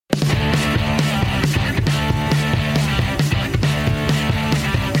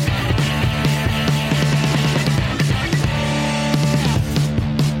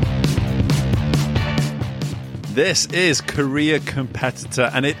This is Career Competitor,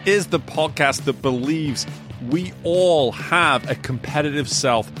 and it is the podcast that believes we all have a competitive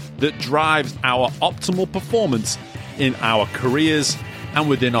self that drives our optimal performance in our careers and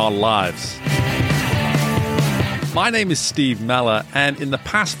within our lives. My name is Steve Meller, and in the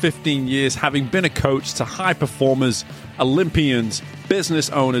past 15 years, having been a coach to high performers, Olympians, business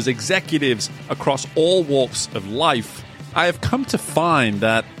owners, executives across all walks of life, I have come to find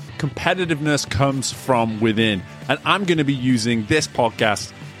that competitiveness comes from within. And I'm going to be using this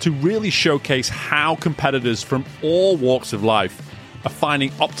podcast to really showcase how competitors from all walks of life are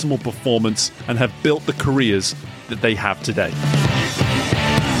finding optimal performance and have built the careers that they have today.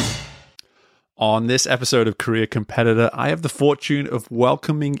 On this episode of Career Competitor, I have the fortune of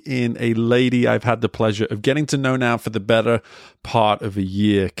welcoming in a lady I've had the pleasure of getting to know now for the better part of a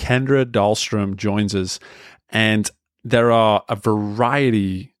year. Kendra Dahlstrom joins us, and there are a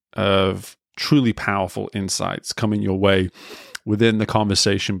variety of truly powerful insights coming your way within the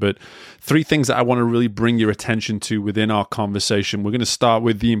conversation. But three things that I want to really bring your attention to within our conversation. We're going to start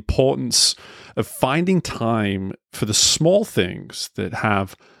with the importance of finding time for the small things that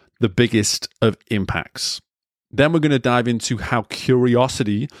have the biggest of impacts. Then we're going to dive into how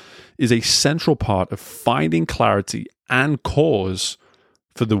curiosity is a central part of finding clarity and cause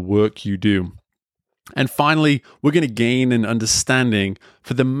for the work you do. And finally, we're going to gain an understanding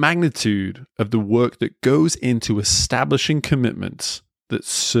for the magnitude of the work that goes into establishing commitments that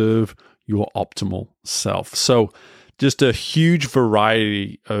serve your optimal self. So just a huge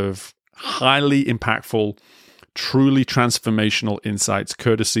variety of highly impactful, truly transformational insights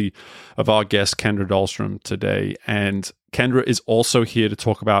courtesy of our guest, Kendra Dahlstrom, today. And Kendra is also here to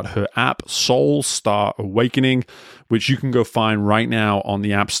talk about her app, Soul Star Awakening, which you can go find right now on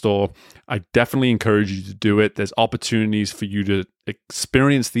the App Store. I definitely encourage you to do it. There's opportunities for you to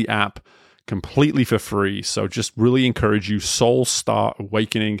experience the app completely for free. So just really encourage you, Soul Star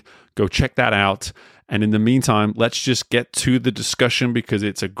Awakening. Go check that out. And in the meantime, let's just get to the discussion because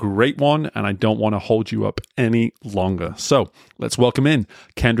it's a great one and I don't want to hold you up any longer. So let's welcome in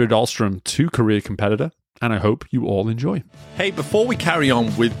Kendra Dahlstrom to Career Competitor, and I hope you all enjoy. Hey, before we carry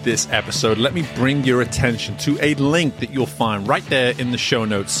on with this episode, let me bring your attention to a link that you'll find right there in the show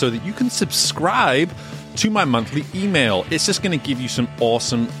notes so that you can subscribe to my monthly email. It's just going to give you some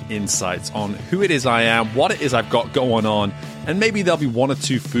awesome insights on who it is I am, what it is I've got going on, and maybe there'll be one or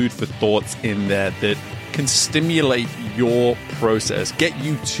two food for thoughts in there that can stimulate your process, get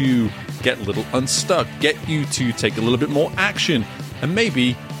you to get a little unstuck, get you to take a little bit more action, and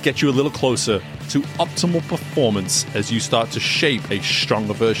maybe get you a little closer to optimal performance as you start to shape a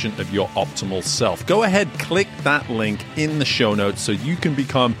stronger version of your optimal self. Go ahead, click that link in the show notes so you can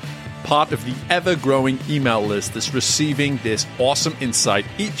become part of the ever-growing email list that's receiving this awesome insight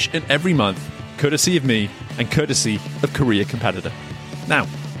each and every month, courtesy of me and courtesy of Career Competitor. Now,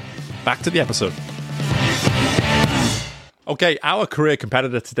 back to the episode. Okay, our Career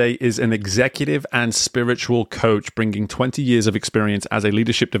Competitor today is an executive and spiritual coach bringing 20 years of experience as a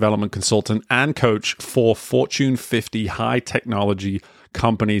leadership development consultant and coach for Fortune 50 high technology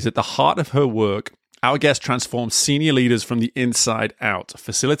companies. At the heart of her work, our guest transforms senior leaders from the inside out,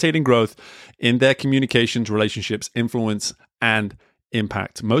 facilitating growth in their communications, relationships, influence, and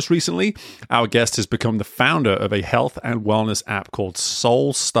impact. Most recently, our guest has become the founder of a health and wellness app called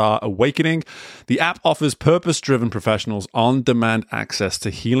Soul Star Awakening. The app offers purpose-driven professionals on-demand access to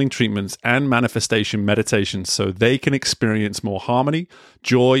healing treatments and manifestation meditation so they can experience more harmony,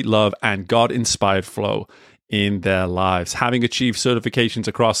 joy, love, and God-inspired flow in their lives. Having achieved certifications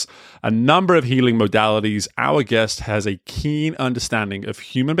across a number of healing modalities, our guest has a keen understanding of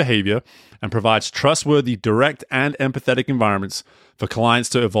human behavior and provides trustworthy, direct, and empathetic environments for clients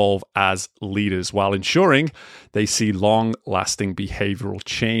to evolve as leaders while ensuring they see long-lasting behavioral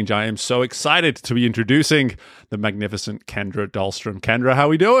change. I am so excited to be introducing the magnificent Kendra Dahlstrom. Kendra, how are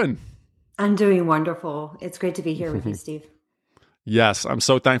we doing? I'm doing wonderful. It's great to be here with you, Steve. Yes, I'm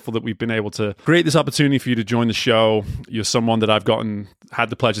so thankful that we've been able to create this opportunity for you to join the show. You're someone that I've had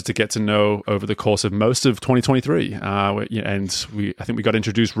the pleasure to get to know over the course of most of 2023. I think we got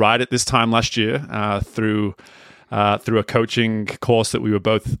introduced right at this time last year through a coaching course that we were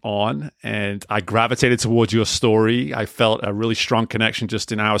both on. And I gravitated towards your story. I felt a really strong connection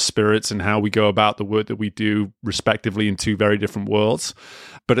just in our spirits and how we go about the work that we do respectively in two very different worlds.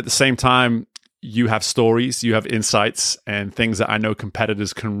 But at the same time, you have stories, you have insights, and things that I know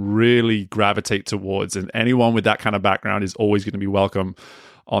competitors can really gravitate towards. And anyone with that kind of background is always going to be welcome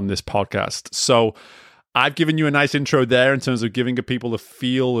on this podcast. So I've given you a nice intro there in terms of giving people a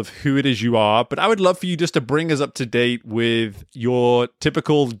feel of who it is you are, but I would love for you just to bring us up to date with your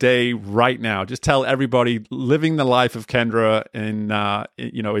typical day right now. Just tell everybody living the life of Kendra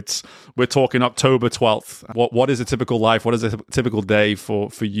we're talking October 12th. What is a typical life? What is a typical day for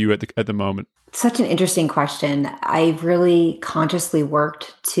you at the moment? Such an interesting question. I've really consciously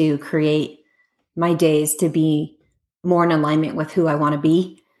worked to create my days to be more in alignment with who I want to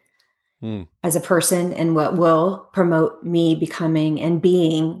be as a person and what will promote me becoming and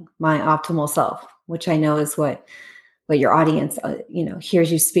being my optimal self, which I know is what your audience,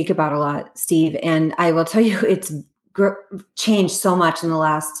 hears you speak about a lot, Steve. And I will tell you, it's changed so much in the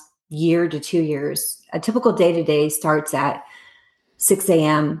last year to 2 years. A typical day-to-day starts at 6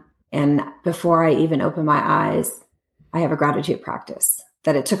 a.m. And before I even open my eyes, I have a gratitude practice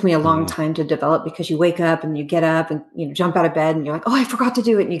that it took me a long time to develop, because you wake up and you get up and jump out of bed and you're like, oh, I forgot to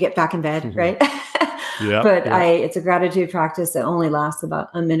do it. And you get back in bed. Right. It's a gratitude practice that only lasts about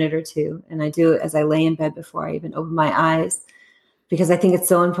a minute or two. And I do it as I lay in bed before I even open my eyes, because I think it's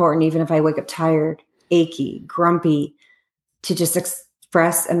so important, even if I wake up tired, achy, grumpy, to just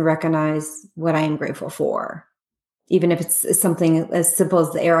express and recognize what I am grateful for. Even if it's something as simple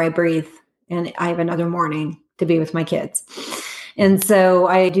as the air I breathe and I have another morning to be with my kids. And so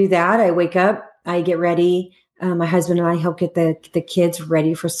I do that. I wake up, I get ready. My husband and I help get the kids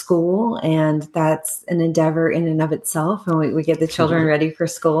ready for school. And that's an endeavor in and of itself. And we get the children ready for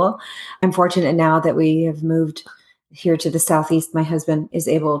school. I'm fortunate now that we have moved here to the Southeast. My husband is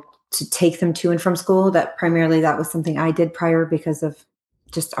able to take them to and from school. That was something I did prior because of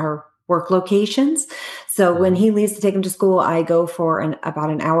just our work locations. So when he leaves to take them to school, I go for about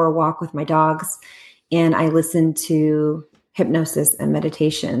an hour walk with my dogs, and I listen to hypnosis and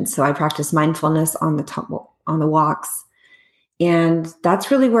meditation. So I practice mindfulness on the walks. And that's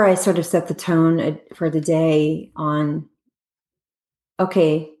really where I sort of set the tone for the day on,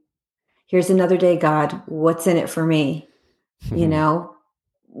 okay, here's another day, God, what's in it for me?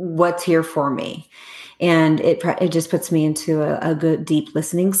 What's here for me? And it just puts me into a good, deep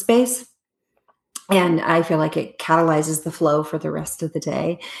listening space. And I feel like it catalyzes the flow for the rest of the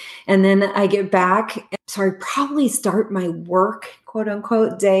day. And then I get back. So I probably start my work, quote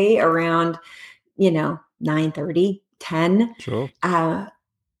unquote, day around, 9:30, 10. Sure. And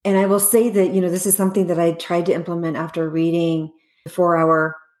I will say that, this is something that I tried to implement after reading the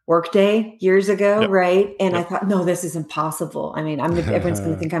 4-Hour Workday years ago. Yep. Right. And I thought, no, this is impossible. I mean, everyone's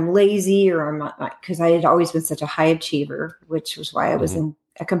going to think I'm lazy, or I'm not, because I had always been such a high achiever, which was why I was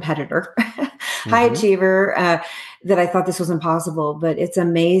a competitor, high achiever, that I thought this was impossible. But it's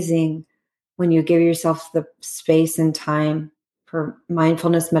amazing when you give yourself the space and time for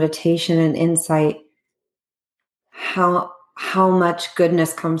mindfulness, meditation, and insight, how much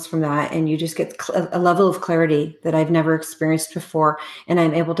goodness comes from that. And you just get a level of clarity that I've never experienced before. And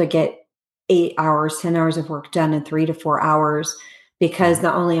I'm able to get 8 hours, 10 hours of work done in 3 to 4 hours, because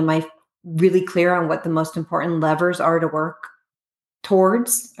not only am I really clear on what the most important levers are to work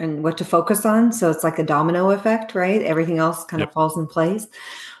towards and what to focus on. So it's like a domino effect, right? Everything else kind of falls in place,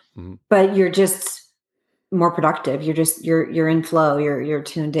 but you're just more productive. You're in flow, you're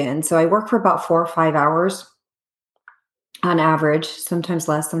tuned in. So I work for about 4 or 5 hours on average, sometimes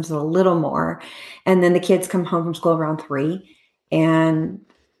less, sometimes a little more. And then the kids come home from school around 3, and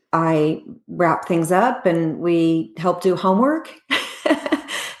I wrap things up and we help do homework.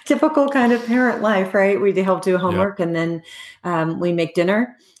 Typical kind of parent life, right? We help do homework, and then we make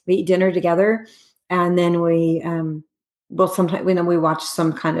dinner. We eat dinner together, and then we sometimes we watch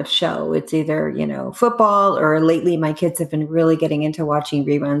some kind of show. It's either football, or lately my kids have been really getting into watching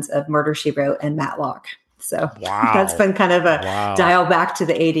reruns of Murder, She Wrote and Matlock. So that's been kind of a dial back to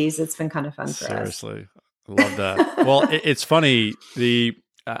the 80s. It's been kind of fun for us. Seriously, I love that. Well, it's funny.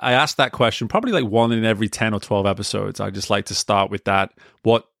 I asked that question probably like 1 in every 10 or 12 episodes. I just like to start with that.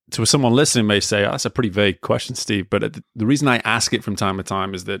 What to someone listening may say, that's a pretty vague question, Steve. But the reason I ask it from time to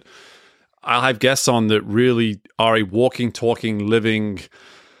time is that I'll have guests on that really are a walking, talking, living,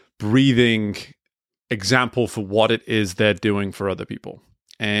 breathing example for what it is they're doing for other people.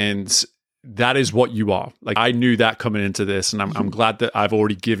 And that is what you are. Like, I knew that coming into this, and I'm glad that I've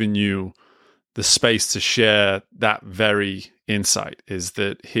already given you the space to share that very insight, is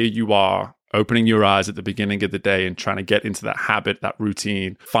that here you are opening your eyes at the beginning of the day and trying to get into that habit, that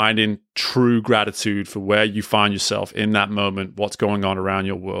routine, finding true gratitude for where you find yourself in that moment, what's going on around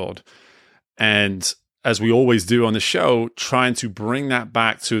your world. And as we always do on the show, trying to bring that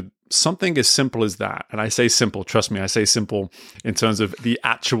back to something as simple as that. And I say simple, trust me, I say simple in terms of the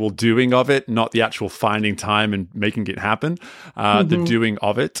actual doing of it, not the actual finding time and making it happen, the doing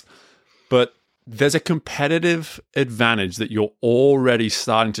of it. But there's a competitive advantage that you're already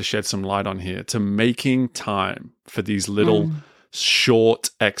starting to shed some light on here to making time for these little short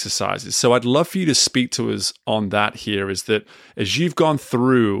exercises. So I'd love for you to speak to us on that here, is that as you've gone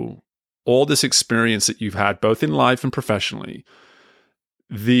through all this experience that you've had, both in life and professionally,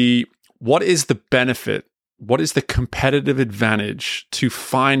 what is the benefit? What is the competitive advantage to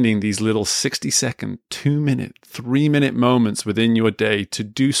finding these little 60-second, 2-minute, 3-minute moments within your day to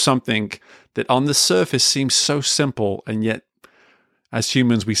do something that on the surface seems so simple, and yet as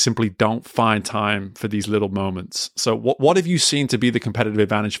humans, we simply don't find time for these little moments? So what have you seen to be the competitive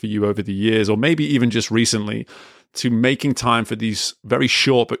advantage for you over the years, or maybe even just recently, to making time for these very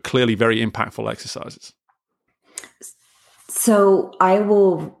short but clearly very impactful exercises? So I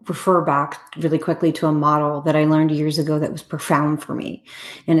will refer back really quickly to a model that I learned years ago that was profound for me.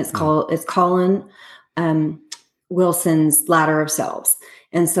 And it's Colin Wilson's ladder of selves.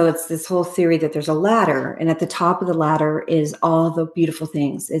 And so it's this whole theory that there's a ladder, and at the top of the ladder is all the beautiful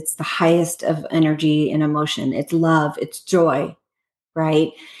things. It's the highest of energy and emotion. It's love, it's joy,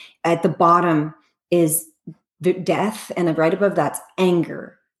 right? At the bottom is death. And right above that's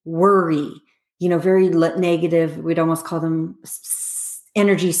anger, worry, very negative. We'd almost call them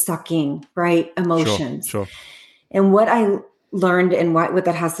energy sucking, right? Emotions. Sure. And what I learned, and what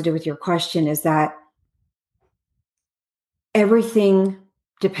that has to do with your question, is that everything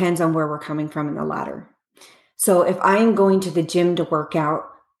depends on where we're coming from in the ladder. So if I'm going to the gym to work out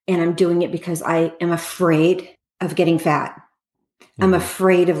and I'm doing it because I am afraid of getting fat, I'm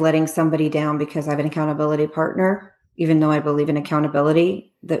afraid of letting somebody down because I have an accountability partner, even though I believe in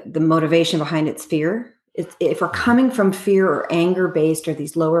accountability, the motivation behind it's fear. If we're coming from fear or anger based or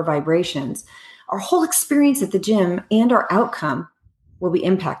these lower vibrations, our whole experience at the gym and our outcome will be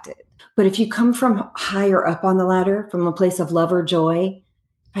impacted. But if you come from higher up on the ladder, from a place of love or joy,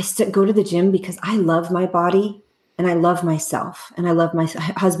 I go to the gym because I love my body and I love myself and I love my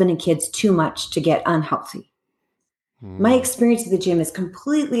husband and kids too much to get unhealthy. My experience at the gym is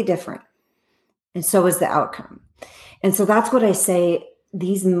completely different. And so is the outcome. And so that's what I say,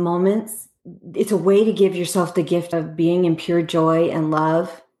 these moments, it's a way to give yourself the gift of being in pure joy and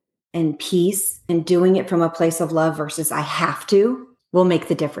love and peace, and doing it from a place of love versus I have to will make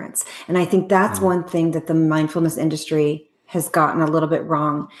the difference. And I think that's one thing that the mindfulness industry has gotten a little bit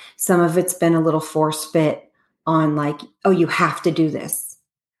wrong. Some of it's been a little force fit on like, oh, you have to do this.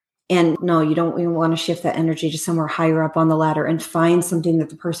 And no, you don't even want to shift that energy to somewhere higher up on the ladder and find something that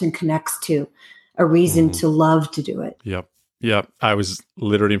the person connects to, a reason to love to do it. Yep. I was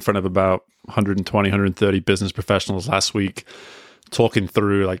literally in front of about 120, 130 business professionals last week, talking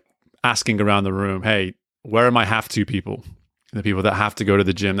through, like asking around the room, hey, where are my have to people? The people that have to go to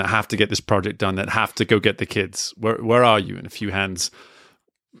the gym, that have to get this project done, that have to go get the kids. Where are you? And a few hands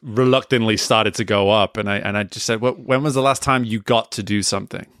reluctantly started to go up. And I just said, well, when was the last time you got to do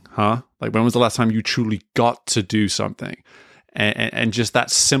something? Huh? Like, when was the last time you truly got to do something? And just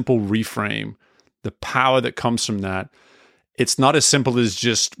that simple reframe, the power that comes from that. It's not as simple as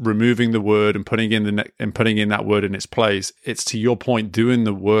just removing the word and putting in that word in its place. It's, to your point, doing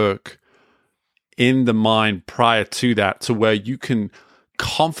the work in the mind prior to that, to where you can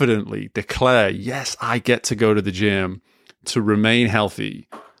confidently declare, yes, I get to go to the gym to remain healthy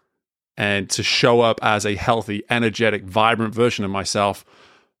and to show up as a healthy, energetic, vibrant version of myself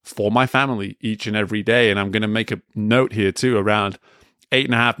for my family each and every day. And I'm going to make a note here too, around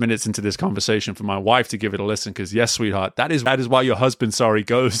 8.5 minutes into this conversation, for my wife to give it a listen, because yes, sweetheart, that is why your husband,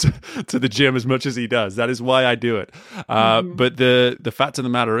 goes to the gym as much as he does. That is why I do it. But the fact of the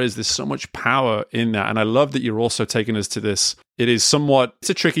matter is, there's so much power in that. And I love that you're also taking us to this. It's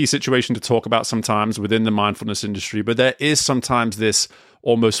a tricky situation to talk about sometimes within the mindfulness industry, but there is sometimes this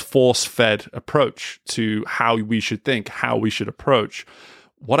almost force-fed approach to how we should think, how we should approach.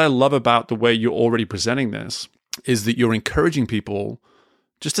 What I love about the way you're already presenting this is that you're encouraging people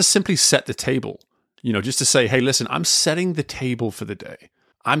just to simply set the table, just to say, hey, listen, I'm setting the table for the day.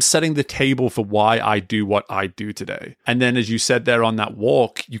 I'm setting the table for why I do what I do today. And then, as you said there on that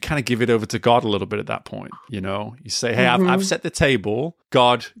walk, you kind of give it over to God a little bit at that point. You say, hey, I've set the table.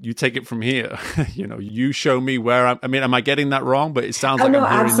 God, you take it from here. You show me where am I getting that wrong? But it sounds like I'm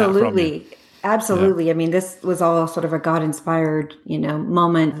hearing that from you. Absolutely. Yeah. I mean, this was all sort of a God-inspired,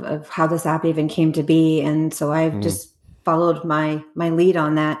 moment of how this app even came to be. And so I've just followed my lead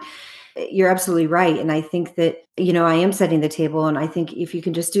on that. You're absolutely right. And I think that, I am setting the table. And I think if you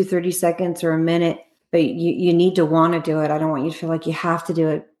can just do 30 seconds or a minute, but you need to want to do it. I don't want you to feel like you have to do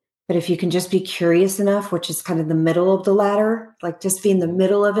it. But if you can just be curious enough, which is kind of the middle of the ladder, like just be in the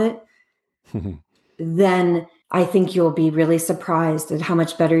middle of it, then I think you'll be really surprised at how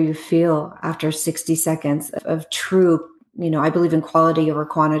much better you feel after 60 seconds of true, I believe in quality over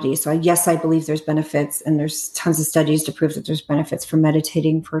quantity. So yes, I believe there's benefits, and there's tons of studies to prove that there's benefits from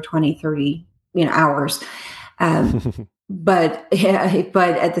meditating for 20, 30, hours. But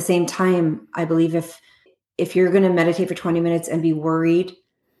at the same time, I believe if you're going to meditate for 20 minutes and be worried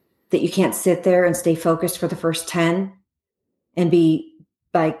that you can't sit there and stay focused for the first 10 and be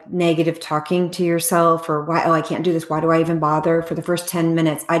like negative talking to yourself, or why, I can't do this. Why do I even bother for the first 10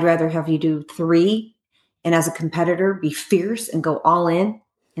 minutes? I'd rather have you do 3. And as a competitor, be fierce and go all in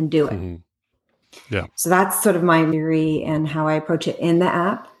and do it. Mm-hmm. Yeah. So that's sort of my theory and how I approach it in the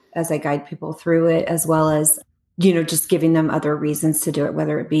app as I guide people through it, as well as, just giving them other reasons to do it,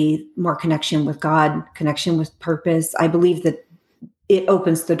 whether it be more connection with God, connection with purpose. I believe that it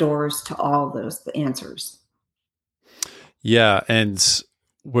opens the doors to all those answers. Yeah. And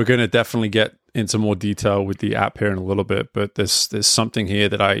we're going to definitely get into more detail with the app here in a little bit, but there's something here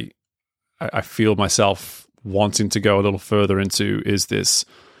that I feel myself wanting to go a little further into, is this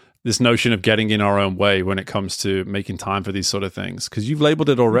notion of getting in our own way when it comes to making time for these sort of things. Because you've labeled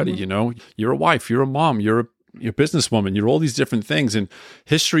it already, Mm-hmm. You're a wife, you're a mom, you're a businesswoman, you're all these different things. And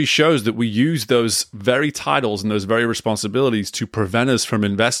history shows that we use those very titles and those very responsibilities to prevent us from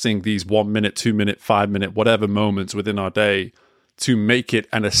investing these 1 minute, 2 minute, 5 minute, whatever moments within our day to make it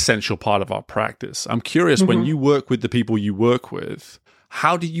an essential part of our practice. I'm curious, when you work with the people you work with,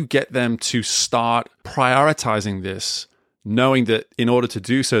 how do you get them to start prioritizing this, knowing that in order to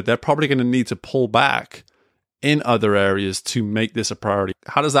do so, they're probably going to need to pull back in other areas to make this a priority?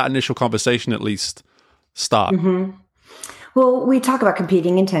 How does that initial conversation at least start? Mm-hmm. Well, we talk about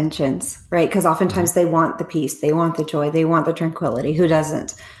competing intentions, right? Because oftentimes they want the peace, they want the joy, they want the tranquility. Who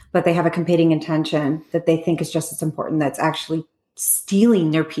doesn't? But they have a competing intention that they think is just as important, that's actually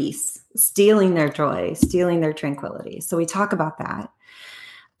stealing their peace, stealing their joy, stealing their tranquility. So we talk about that.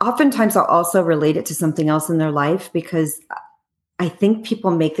 Oftentimes I'll also relate it to something else in their life, because I think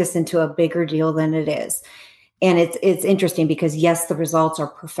people make this into a bigger deal than it is. And it's interesting because yes, the results are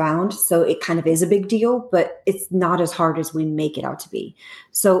profound. So it kind of is a big deal, but it's not as hard as we make it out to be.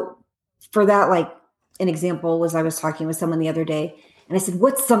 So for that, like an example was, I was talking with someone the other day and I said,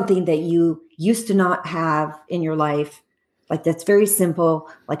 what's something that you used to not have in your life? Like that's very simple,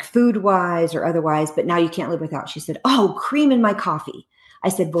 like food wise or otherwise, but now you can't live without. She said, oh, cream in my coffee. I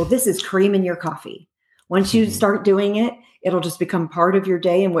said, well, this is cream in your coffee. Once you start doing it, it'll just become part of your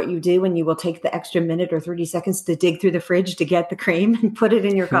day and what you do. And you will take the extra minute or 30 seconds to dig through the fridge to get the cream and put it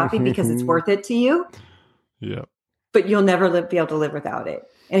in your coffee because it's worth it to you. Yeah. But you'll never be able to live without it.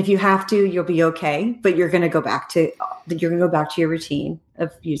 And if you have to, you'll be okay. But you're going to go back to your routine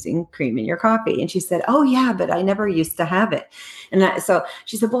of using cream in your coffee. And she said, oh yeah, but I never used to have it. And so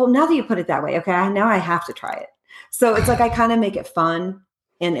she said, well, now that you put it that way, okay, now I have to try it. So it's like, I kind of make it fun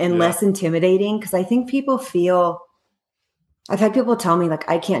and less intimidating, because I think people feel, I've had people tell me like,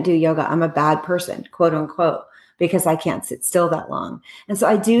 I can't do yoga. I'm a bad person, quote unquote, because I can't sit still that long. And so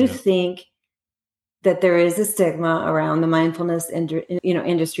I do think that there is a stigma around the mindfulness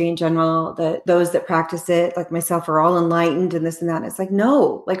industry in general, that those that practice it, like myself, are all enlightened and this and that. And it's like,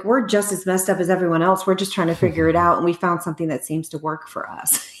 no, like we're just as messed up as everyone else. We're just trying to figure it out. And we found something that seems to work for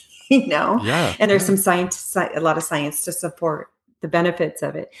us, Yeah. And there's some science, a lot of science to support the benefits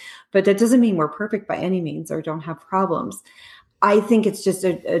of it. But that doesn't mean we're perfect by any means or don't have problems. I think it's just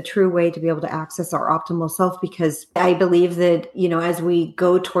a true way to be able to access our optimal self, because I believe that, as we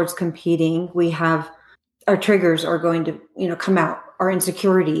go towards competing, we have our triggers are going to, come out, our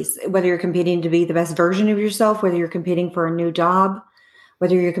insecurities, whether you're competing to be the best version of yourself, whether you're competing for a new job,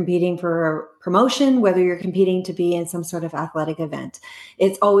 whether you're competing for a promotion, whether you're competing to be in some sort of athletic event.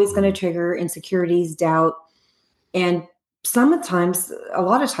 It's always going to trigger insecurities, doubt, and sometimes, a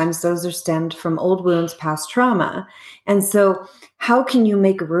lot of times, those are stemmed from old wounds, past trauma. And so how can you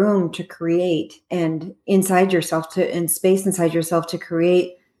make room to create and space inside yourself to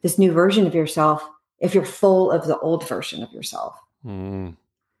create this new version of yourself if you're full of the old version of yourself? And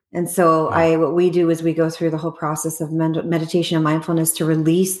so what we do is we go through the whole process of meditation and mindfulness to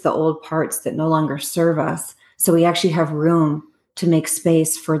release the old parts that no longer serve us. So we actually have room to make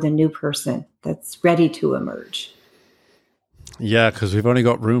space for the new person that's ready to emerge. Yeah, because we've only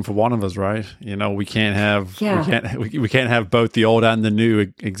got room for one of us, right? We can't have we can't have both the old and the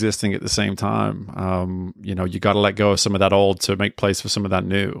new existing at the same time. You got to let go of some of that old to make place for some of that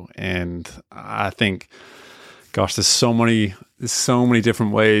new. And I think, gosh, there's so many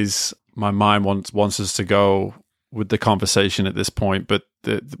different ways my mind wants us to go with the conversation at this point. But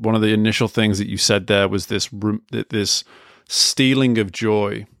one of the initial things that you said there was this stealing of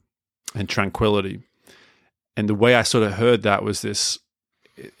joy and tranquility. And the way I sort of heard that was this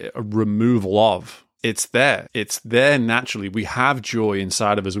a removal of. It's there. It's there naturally. We have joy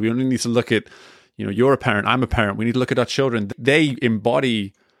inside of us. We only need to look at, you're a parent, I'm a parent. We need to look at our children. They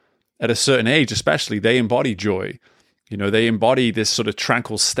embody, at a certain age especially, they embody joy. They embody this sort of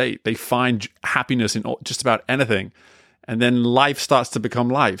tranquil state. They find happiness in just about anything. And then life starts to become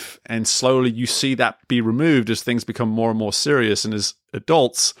life. And slowly you see that be removed as things become more and more serious. And as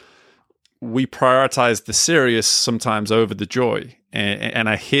adults, we prioritize the serious sometimes over the joy. And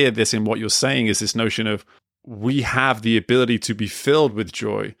I hear this in what you're saying is this notion of we have the ability to be filled with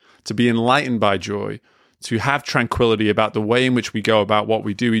joy, to be enlightened by joy, to have tranquility about the way in which we go about what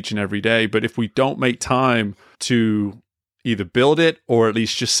we do each and every day. But if we don't make time to either build it or at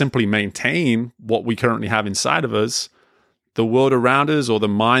least just simply maintain what we currently have inside of us, the world around us or the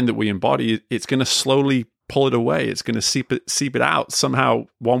mind that we embody, it's going to slowly pull it away. It's going to seep it out somehow,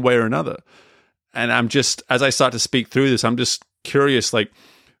 one way or another. And I'm just, as I start to speak through this, I'm just curious, like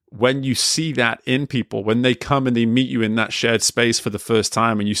when you see that in people, when they come and they meet you in that shared space for the first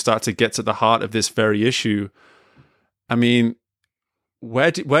time and you start to get to the heart of this very issue, I mean,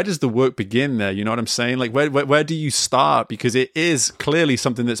 where does the work begin there? You know what I'm saying? Like where do you start? Because it is clearly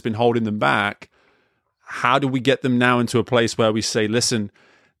something that's been holding them back. How do we get them now into a place where we say, listen,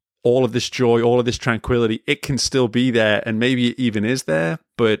 all of this joy, all of this tranquility, it can still be there, and maybe it even is there,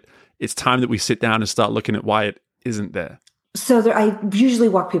 but it's time that we sit down and start looking at why it isn't there. So I usually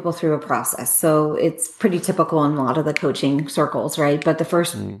walk people through a process. So it's pretty typical in a lot of the coaching circles, right? But the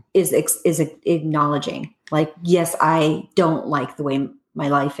first is acknowledging, like, yes, I don't like the way my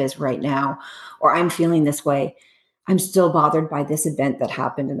life is right now, or I'm feeling this way. I'm still bothered by this event that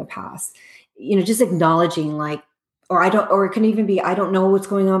happened in the past. Just acknowledging, like, or it can even be, I don't know what's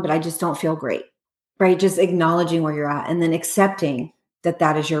going on, but I just don't feel great, right? Just acknowledging where you're at and then accepting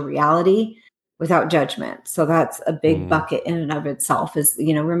that is your reality without judgment. So that's a big bucket in and of itself is,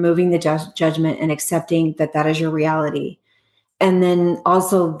 removing the judgment and accepting that is your reality. And then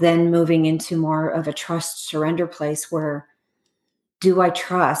also then moving into more of a trust surrender place where do I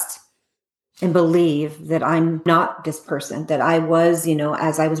trust and believe that I'm not this person, that I was,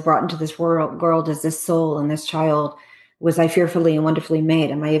 as I was brought into this world as this soul and this child, was I fearfully and wonderfully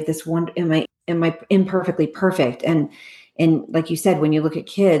made? Am I of this one? Am I imperfectly perfect? And like you said, when you look at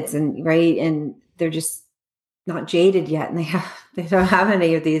kids and right, and they're just not jaded yet, and they don't have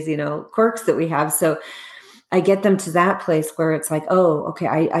any of these, quirks that we have. So I get them to that place where it's like, oh, okay,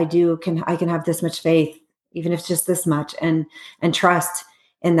 I can have this much faith, even if it's just this much, and trust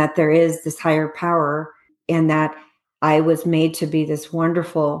in that there is this higher power, and that I was made to be this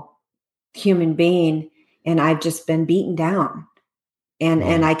wonderful human being, and I've just been beaten down.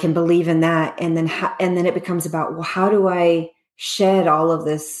 And I can believe in that. And then it becomes about, well, how do I shed all of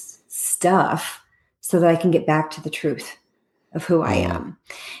this stuff so that I can get back to the truth of who I am?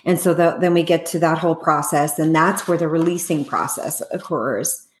 And so then we get to that whole process, and that's where the releasing process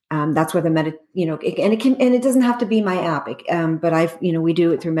occurs. That's where and it doesn't have to be my app, but we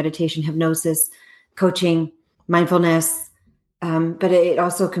do it through meditation, hypnosis, coaching, mindfulness. But it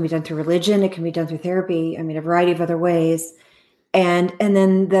also can be done through religion. It can be done through therapy. I mean, a variety of other ways. And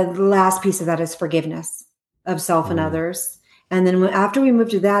then the last piece of that is forgiveness of self and others. And then after we move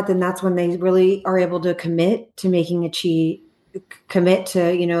to that, then that's when they really are able to commit to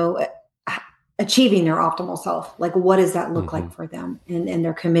achieving their optimal self. Like, what does that look like for them? And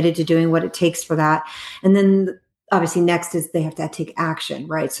they're committed to doing what it takes for that. And then obviously next is they have to take action,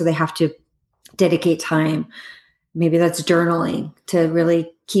 right? So they have to dedicate time. Maybe that's journaling to really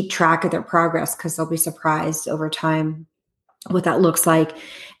keep track of their progress, because they'll be surprised over time what that looks like.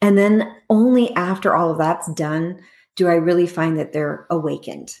 And then only after all of that's done do I really find that they're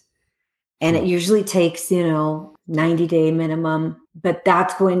awakened. And it usually takes, 90-day minimum, but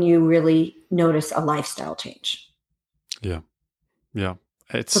that's when you really notice a lifestyle change. Yeah. Yeah.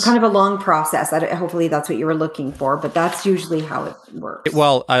 It's so kind of a long process. Hopefully that's what you were looking for, but that's usually how it works.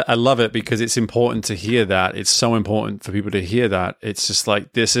 Well, I love it because it's important to hear that. It's so important for people to hear that. It's just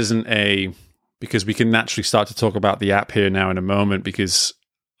like, this isn't because we can naturally start to talk about the app here now in a moment, because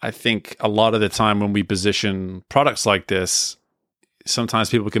I think a lot of the time when we position products like this, sometimes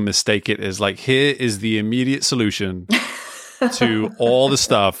people can mistake it as like, here is the immediate solution to all the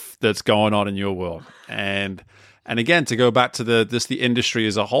stuff that's going on in your world. And again, to go back to the industry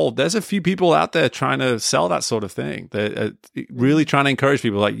as a whole, there's a few people out there trying to sell that sort of thing. They're really trying to encourage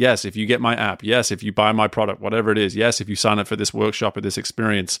people like, yes, if you get my app, yes, if you buy my product, whatever it is, yes, if you sign up for this workshop or this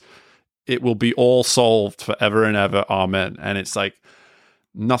experience, it will be all solved forever and ever. Amen. And it's like,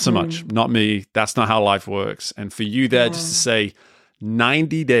 not so much, not me. That's not how life works. And for you there just to say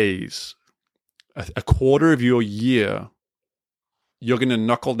 90 days a quarter of your year, you're going to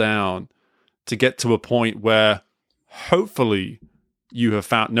knuckle down to get to a point where hopefully you have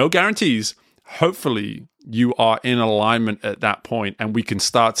found, no guarantees, hopefully you are in alignment at that point, and we can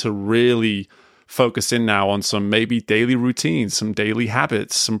start to really focus in now on some maybe daily routines, some daily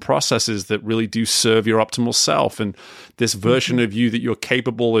habits, some processes that really do serve your optimal self, and this version of you that you're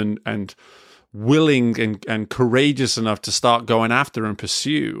capable and willing and courageous enough to start going after and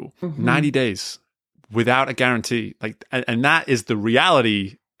pursue. 90 days without a guarantee. And that is the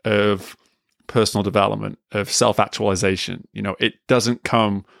reality of personal development, of self-actualization. It doesn't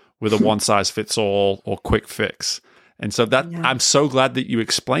come with a one-size-fits-all or quick fix. And so I'm so glad that you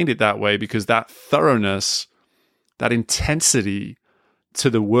explained it that way, because that thoroughness, that intensity to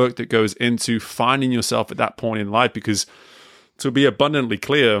the work that goes into finding yourself at that point in life, because to be abundantly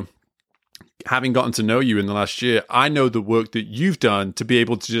clear, having gotten to know you in the last year, I know the work that you've done to be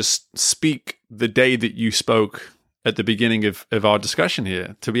able to just speak the day that you spoke at the beginning of our discussion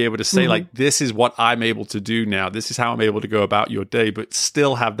here, to be able to say, like, this is what I'm able to do now. This is how I'm able to go about your day, but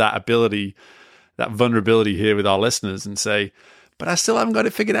still have that ability, that vulnerability here with our listeners, and say, but I still haven't got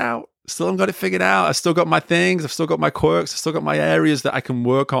it figured out. I've still got my things. I've still got my quirks. I've still got my areas that I can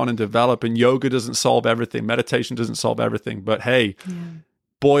work on and develop. And yoga doesn't solve everything. Meditation doesn't solve everything. But hey,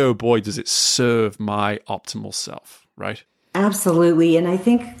 boy, oh boy, does it serve my optimal self, right? Absolutely. And I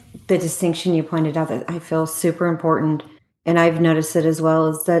think the distinction you pointed out that I feel super important, and I've noticed it as well,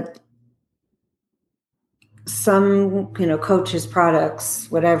 is that some, coaches,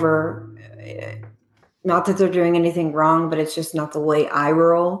 products, whatever, not that they're doing anything wrong, but it's just not the way I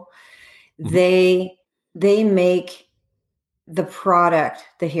roll. They make the product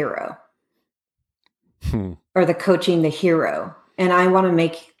the hero or the coaching the hero. And I want to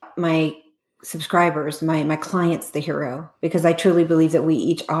make my subscribers, my clients the hero, because I truly believe that we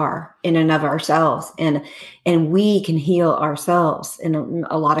each are in and of ourselves, and we can heal ourselves in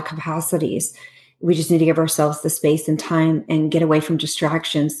a lot of capacities. We just need to give ourselves the space and time and get away from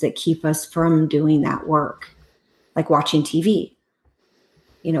distractions that keep us from doing that work, like watching TV.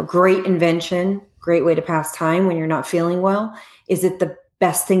 Great invention, great way to pass time when you're not feeling well. Is it the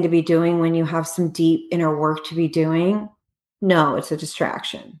best thing to be doing when you have some deep inner work to be doing? No, it's a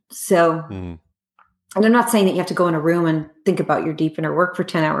distraction. So, and I'm not saying that you have to go in a room and think about your deep inner work for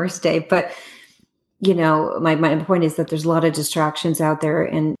 10 hours a day, but my point is that there's a lot of distractions out there,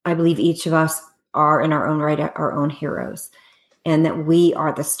 and I believe each of us are in our own right, our own heroes, and that we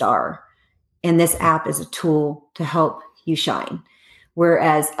are the star. And this app is a tool to help you shine.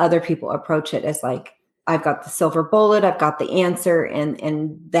 Whereas other people approach it as like, I've got the silver bullet, I've got the answer,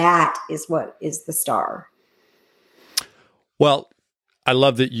 and that is what is the star. Well, I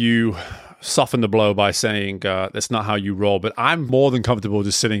love that you soften the blow by saying that's not how you roll, but I'm more than comfortable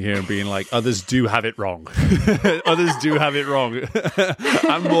just sitting here and being like, others do have it wrong. Others do have it wrong.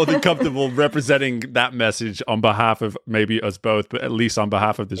 I'm more than comfortable representing that message on behalf of maybe us both, but at least on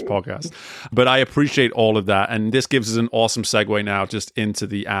behalf of this podcast. But I appreciate all of that. And this gives us an awesome segue now just into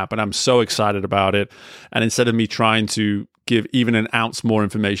the app. And I'm so excited about it. And instead of me trying to give even an ounce more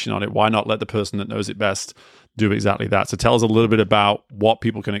information on it, why not let the person that knows it best do exactly that? So tell us a little bit about what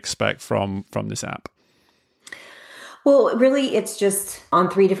people can expect from this app. Well, really, it's just on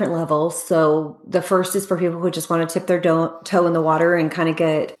 3 different levels. So the first is for people who just want to tip their toe in the water and kind of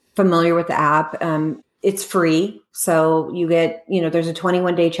get familiar with the app. It's free. So you get, there's a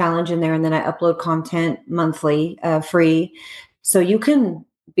 21-day challenge in there, and then I upload content monthly, free. So you can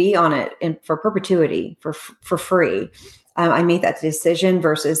be on it for perpetuity for free. I made that decision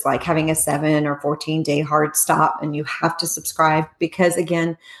versus like having a 7 or 14-day hard stop and you have to subscribe, because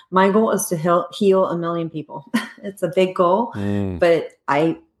again, my goal is to heal 1 million people. It's a big goal, but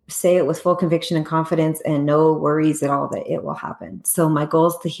I say it with full conviction and confidence and no worries at all that it will happen. So my goal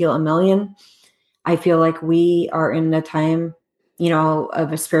is to heal 1 million. I feel like we are in a time,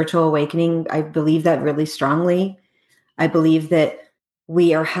 of a spiritual awakening. I believe that really strongly. I believe that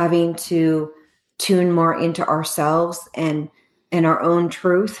we are having to tune more into ourselves and our own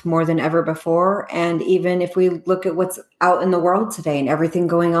truth more than ever before. And even if we look at what's out in the world today and everything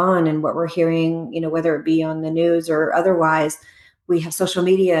going on and what we're hearing, whether it be on the news or otherwise, we have social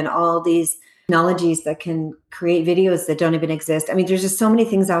media and all these technologies that can create videos that don't even exist. I mean, there's just so many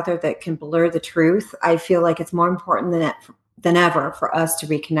things out there that can blur the truth. I feel like it's more important than ever for us to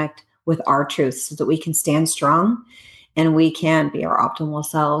reconnect with our truth so that we can stand strong and we can be our optimal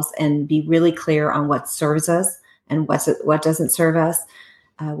selves and be really clear on what serves us and what doesn't serve us,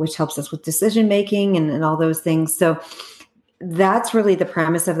 which helps us with decision making and all those things. So that's really the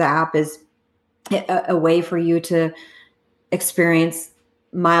premise of the app, is a way for you to experience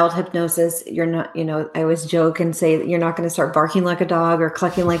mild hypnosis. You're not, I always joke and say that you're not going to start barking like a dog or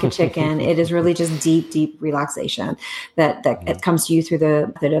clucking like a chicken. It is really just deep, deep relaxation that it comes to you through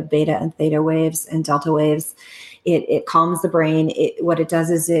the beta and theta waves and delta waves. It calms the brain. What it does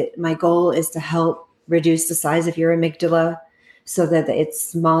is my goal is to help reduce the size of your amygdala so that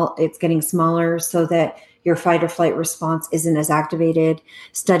it's getting smaller so that your fight or flight response isn't as activated.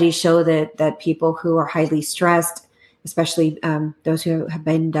 Studies show that people who are highly stressed, especially those who have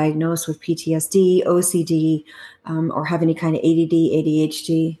been diagnosed with PTSD, OCD, or have any kind of ADD,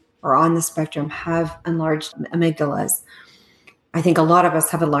 ADHD, or on the spectrum, have enlarged amygdalas. I think a lot of us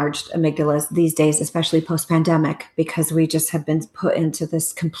have enlarged amygdalas these days, especially post-pandemic, because we just have been put into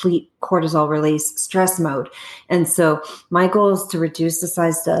this complete cortisol release stress mode. And so my goal is to reduce the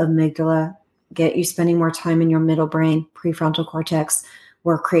size of the amygdala, get you spending more time in your middle brain, prefrontal cortex,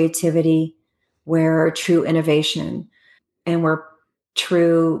 where creativity, where true innovation, and where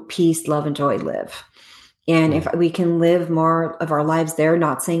true peace, love, and joy live. And if we can live more of our lives there,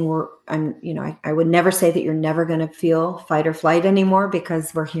 not saying I would never say that you're never going to feel fight or flight anymore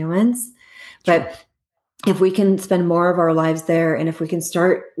because we're humans. But if we can spend more of our lives there, and if we can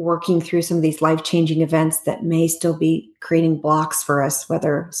start working through some of these life-changing events that may still be creating blocks for us,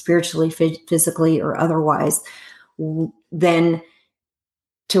 whether spiritually, physically, or otherwise, then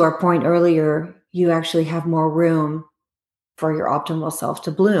to our point earlier, you actually have more room for your optimal self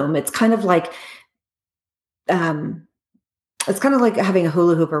to bloom. It's kind of like having a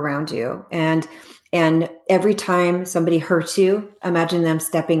hula hoop around you, and every time somebody hurts you, imagine them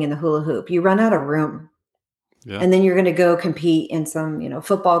stepping in the hula hoop. You run out of room. Yeah. And then you're going to go compete in some,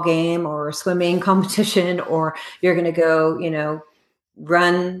 football game or swimming competition, or you're going to go,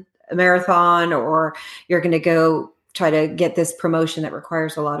 run a marathon, or you're going to go try to get this promotion that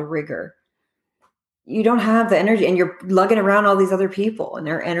requires a lot of rigor. You don't have the energy, and you're lugging around all these other people and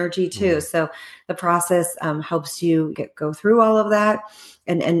their energy too. Mm. So the process helps you go through all of that.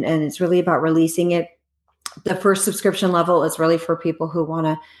 And it's really about releasing it. The first subscription level is really for people who want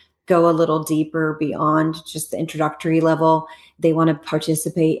to go a little deeper beyond just the introductory level. They want to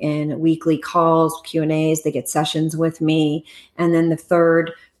participate in weekly calls, Q&As. They get sessions with me. And then the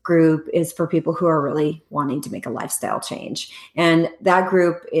third group is for people who are really wanting to make a lifestyle change. And that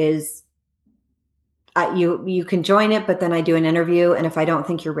group is, you can join it, but then I do an interview. And if I don't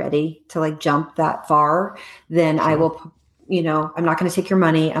think you're ready to jump that far, then I will, I'm not going to take your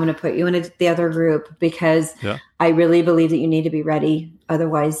money. I'm going to put you in the other group, because I really believe that you need to be ready.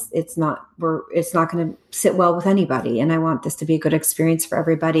 Otherwise it's not going to sit well with anybody. And I want this to be a good experience for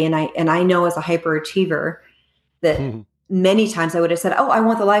everybody. And I know as a hyperachiever that many times I would have said, oh, I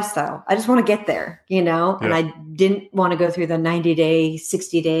want the lifestyle. I just want to get there, and I didn't want to go through the 90-day,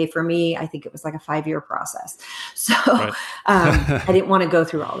 60-day. For me, I think it was like a 5-year process. So I didn't want to go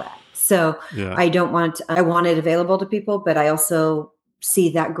through all that. So I want it available to people, but I also see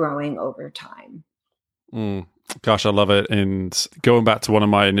that growing over time. Gosh, I love it. And going back to one of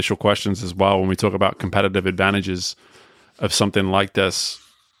my initial questions as well, when we talk about competitive advantages of something like this,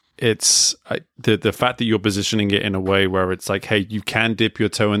 it's the fact that you're positioning it in a way where it's like, hey, you can dip your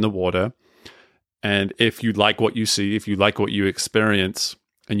toe in the water. And if you like what you see, if you like what you experience,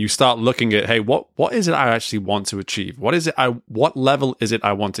 and you start looking at, hey, what is it I actually want to achieve? What level is it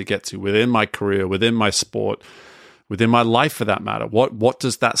I want to get to within my career, within my sport, within my life for that matter? What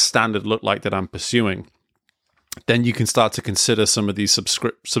does that standard look like that I'm pursuing? Then you can start to consider some of these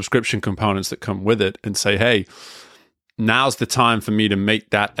subscription components that come with it and say, hey, now's the time for me to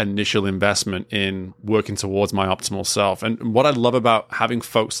make that initial investment in working towards my optimal self. And what I love about having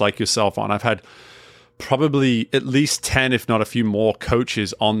folks like yourself on, I've had probably at least 10, if not a few more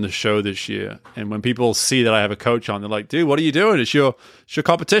coaches on the show this year. And when people see that I have a coach on, they're like, dude, what are you doing? It's your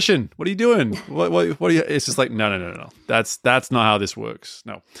competition. What are you doing? What are you? It's just like, no. That's not how this works.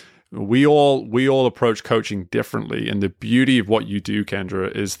 No. We all approach coaching differently. And the beauty of what you do,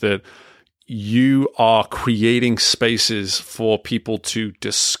 Kendra, is that you are creating spaces for people to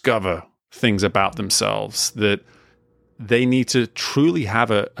discover things about themselves, that they need to truly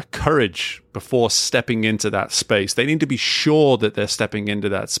have a courage before stepping into that space. They need to be sure that they're stepping into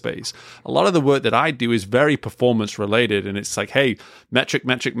that space. A lot of the work that I do is very performance related, and it's like, hey, metric.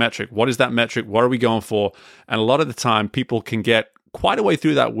 What is that metric? What are we going for? And a lot of the time, people can get quite a way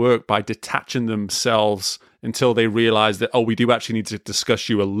through that work by detaching themselves until they realize that, oh, we do actually need to discuss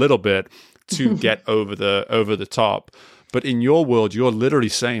you a little bit to get over the top. But in your world, you're literally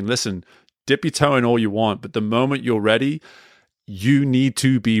saying, listen, dip your toe in all you want, but the moment you're ready, you need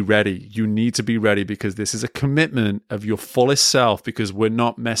to be ready. You need to be ready because this is a commitment of your fullest self, because we're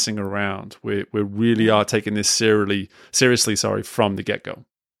not messing around. We really are taking this seriously, from the get-go.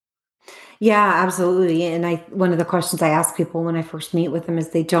 Yeah, absolutely. And one of the questions I ask people when I first meet with them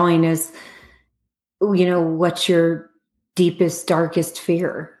as they join is, what's your deepest, darkest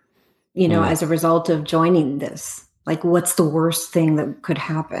fear, as a result of joining this? Like, what's the worst thing that could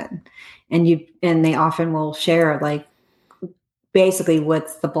happen? And they often will share, like, basically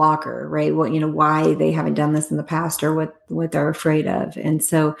what's the blocker, right? Why they haven't done this in the past, or what they're afraid of. And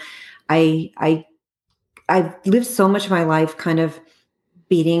so I've lived so much of my life kind of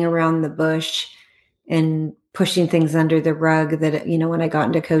beating around the bush and pushing things under the rug that, when I got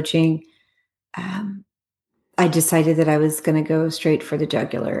into coaching, I decided that I was going to go straight for the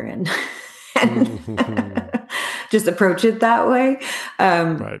jugular and just approach it that way.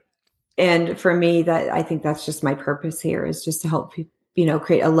 Right. And for me, I think that's just my purpose here, is just to help people,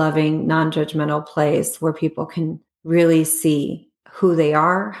 create a loving, non-judgmental place where people can really see who they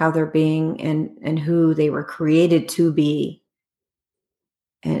are, how they're being, and who they were created to be,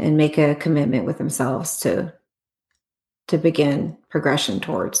 and make a commitment with themselves to begin progression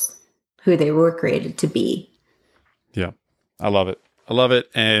towards who they were created to be. Yeah, I love it.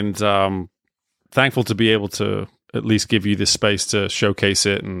 And thankful to be able to at least give you this space to showcase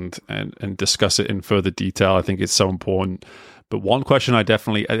it and discuss it in further detail. I think it's so important. But one question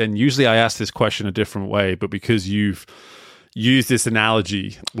and usually I ask this question a different way, but because you've used this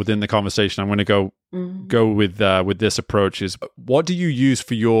analogy within the conversation, I'm going to go with this approach is, what do you use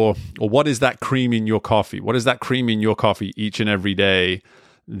or what is that cream in your coffee? What is that cream in your coffee each and every day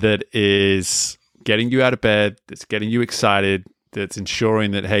that is getting you out of bed, that's getting you excited, that's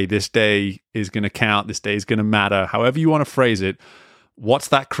ensuring that, hey, this day is going to count, this day is going to matter, however you want to phrase it? What's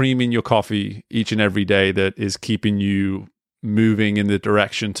that cream in your coffee each and every day that is keeping you moving in the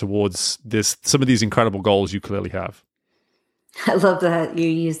direction towards some of these incredible goals you clearly have? I love that you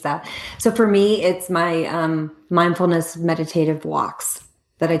use that. So for me, it's my mindfulness meditative walks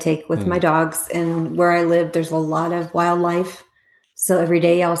that I take with my dogs. And where I live, there's a lot of wildlife. So every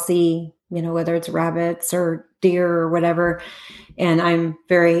day I'll see, whether it's rabbits or deer or whatever. And I'm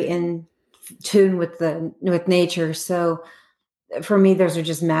very in tune with nature. So for me, those are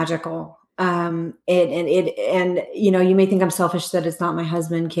just magical. You may think I'm selfish that it's not my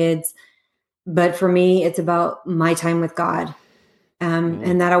husband, kids, but for me, it's about my time with God.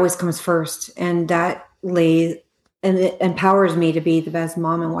 And that always comes first. And that and it empowers me to be the best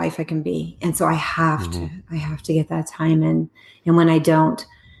mom and wife I can be. And so I have to get that time in. And when I don't,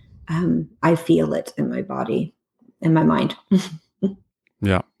 I feel it in my body, in my mind.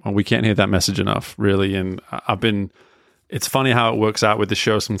 Yeah. Well, we can't hear that message enough, really. And it's funny how it works out with the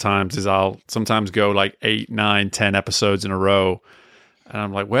show sometimes, is I'll sometimes go like 8, 9, 10 episodes in a row. And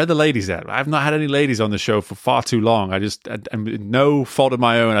I'm like, where are the ladies at? I've not had any ladies on the show for far too long. I'm no fault of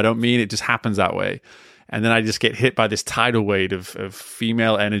my own. I don't mean it just happens that way. And then I just get hit by this tidal wave of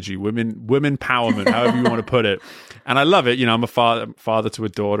female energy, women empowerment, however you want to put it. And I love it. I'm a father to a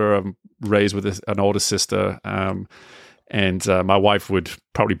daughter. I'm raised with an older sister. And my wife would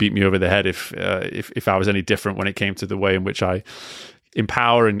probably beat me over the head if I was any different when it came to the way in which I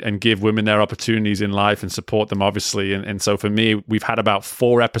empower and give women their opportunities in life and support them, obviously. And so for me, we've had about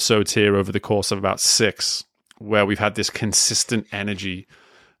 4 episodes here over the course of about 6 where we've had this consistent energy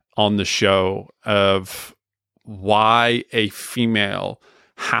on the show of why a female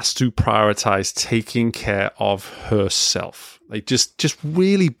has to prioritize taking care of herself. Like just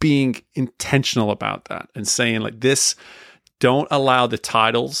really being intentional about that and saying, like, this, don't allow the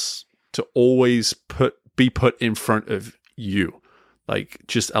titles to always be put in front of you. Like,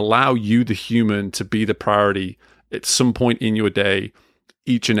 just allow you, the human, to be the priority at some point in your day,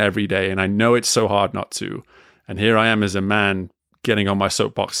 each and every day. And I know it's so hard not to. And here I am as a man getting on my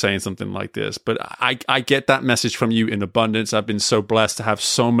soapbox saying something like this. But I get that message from you in abundance. I've been so blessed to have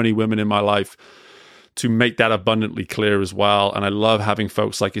so many women in my life to make that abundantly clear as well. And I love having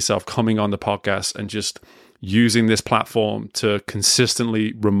folks like yourself coming on the podcast and just using this platform to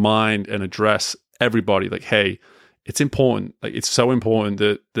consistently remind and address everybody, like, hey, it's important. Like, it's so important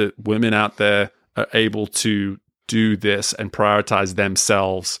that women out there are able to do this and prioritize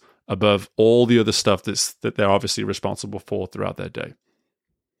themselves above all the other stuff that they're obviously responsible for throughout their day.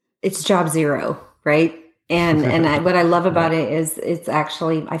 It's job zero, right? And what I love about it is it's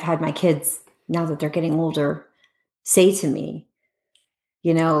actually, I've had my kids, now that they're getting older, say to me,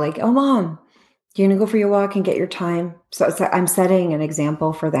 like, oh, Mom, you're going to go for your walk and get your time. So I'm setting an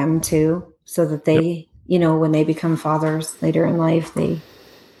example for them too, so that they, when they become fathers later in life,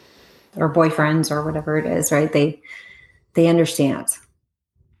 or boyfriends or whatever it is, right? they understand.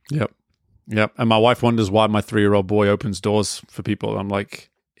 Yep. Yep. And my wife wonders why my 3-year-old boy opens doors for people. I'm like,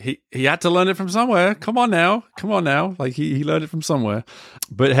 he had to learn it from somewhere. Come on now. Like he learned it from somewhere.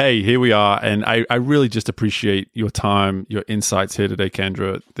 But hey, here we are. And I really just appreciate your time, your insights here today,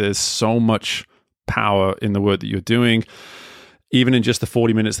 Kendra. There's so much power in the work that you're doing. Even in just the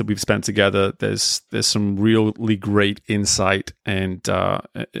 40 minutes that we've spent together, there's some really great insight and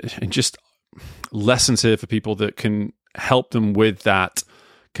just lessons here for people that can help them with that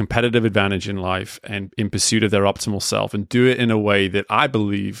competitive advantage in life and in pursuit of their optimal self, and do it in a way that I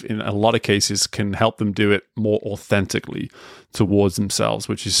believe in a lot of cases can help them do it more authentically towards themselves,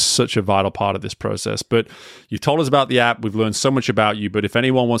 which is such a vital part of this process. But you told us about the app. We've learned so much about you, but if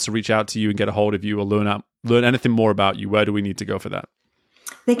anyone wants to reach out to you and get a hold of you or learn anything more about you, where do we need to go for that?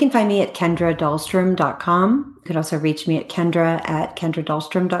 They can find me at KendraDahlstrom.com. You could also reach me at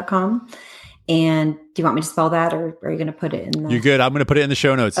Kendra@KendraDahlstrom.com. And do you want me to spell that, or are you going to put it in the... You're good. I'm going to put it in the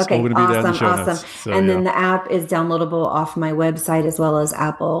show notes. Okay, It's all going to be there in the show notes. So, and then the app is downloadable off my website as well as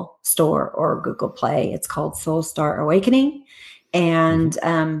Apple Store or Google Play. It's called Soul Star Awakening. And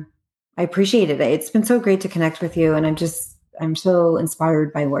I appreciate it. It's been so great to connect with you. And I'm so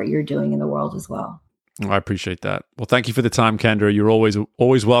inspired by what you're doing in the world as well. I appreciate that. Well, thank you for the time, Kendra. You're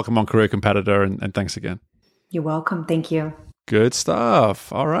always welcome on Career Competitor. And thanks again. You're welcome. Thank you. Good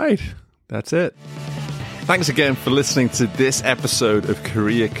stuff. All right. That's it. Thanks again for listening to this episode of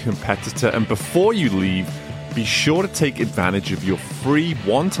Career Competitor. And before you leave, be sure to take advantage of your free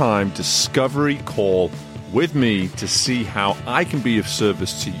one-time discovery call with me to see how I can be of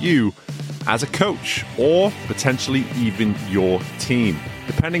service to you as a coach, or potentially even your team.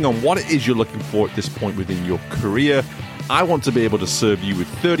 Depending on what it is you're looking for at this point within your career, I want to be able to serve you with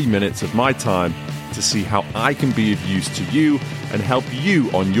 30 minutes of my time to see how I can be of use to you and help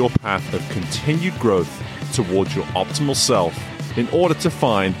you on your path of continued growth towards your optimal self in order to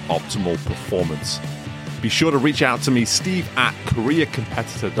find optimal performance. Be sure to reach out to me,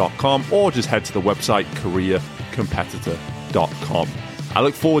 steve@careercompetitor.com, or just head to the website, careercompetitor.com. I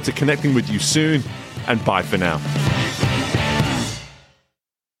look forward to connecting with you soon, and bye for now.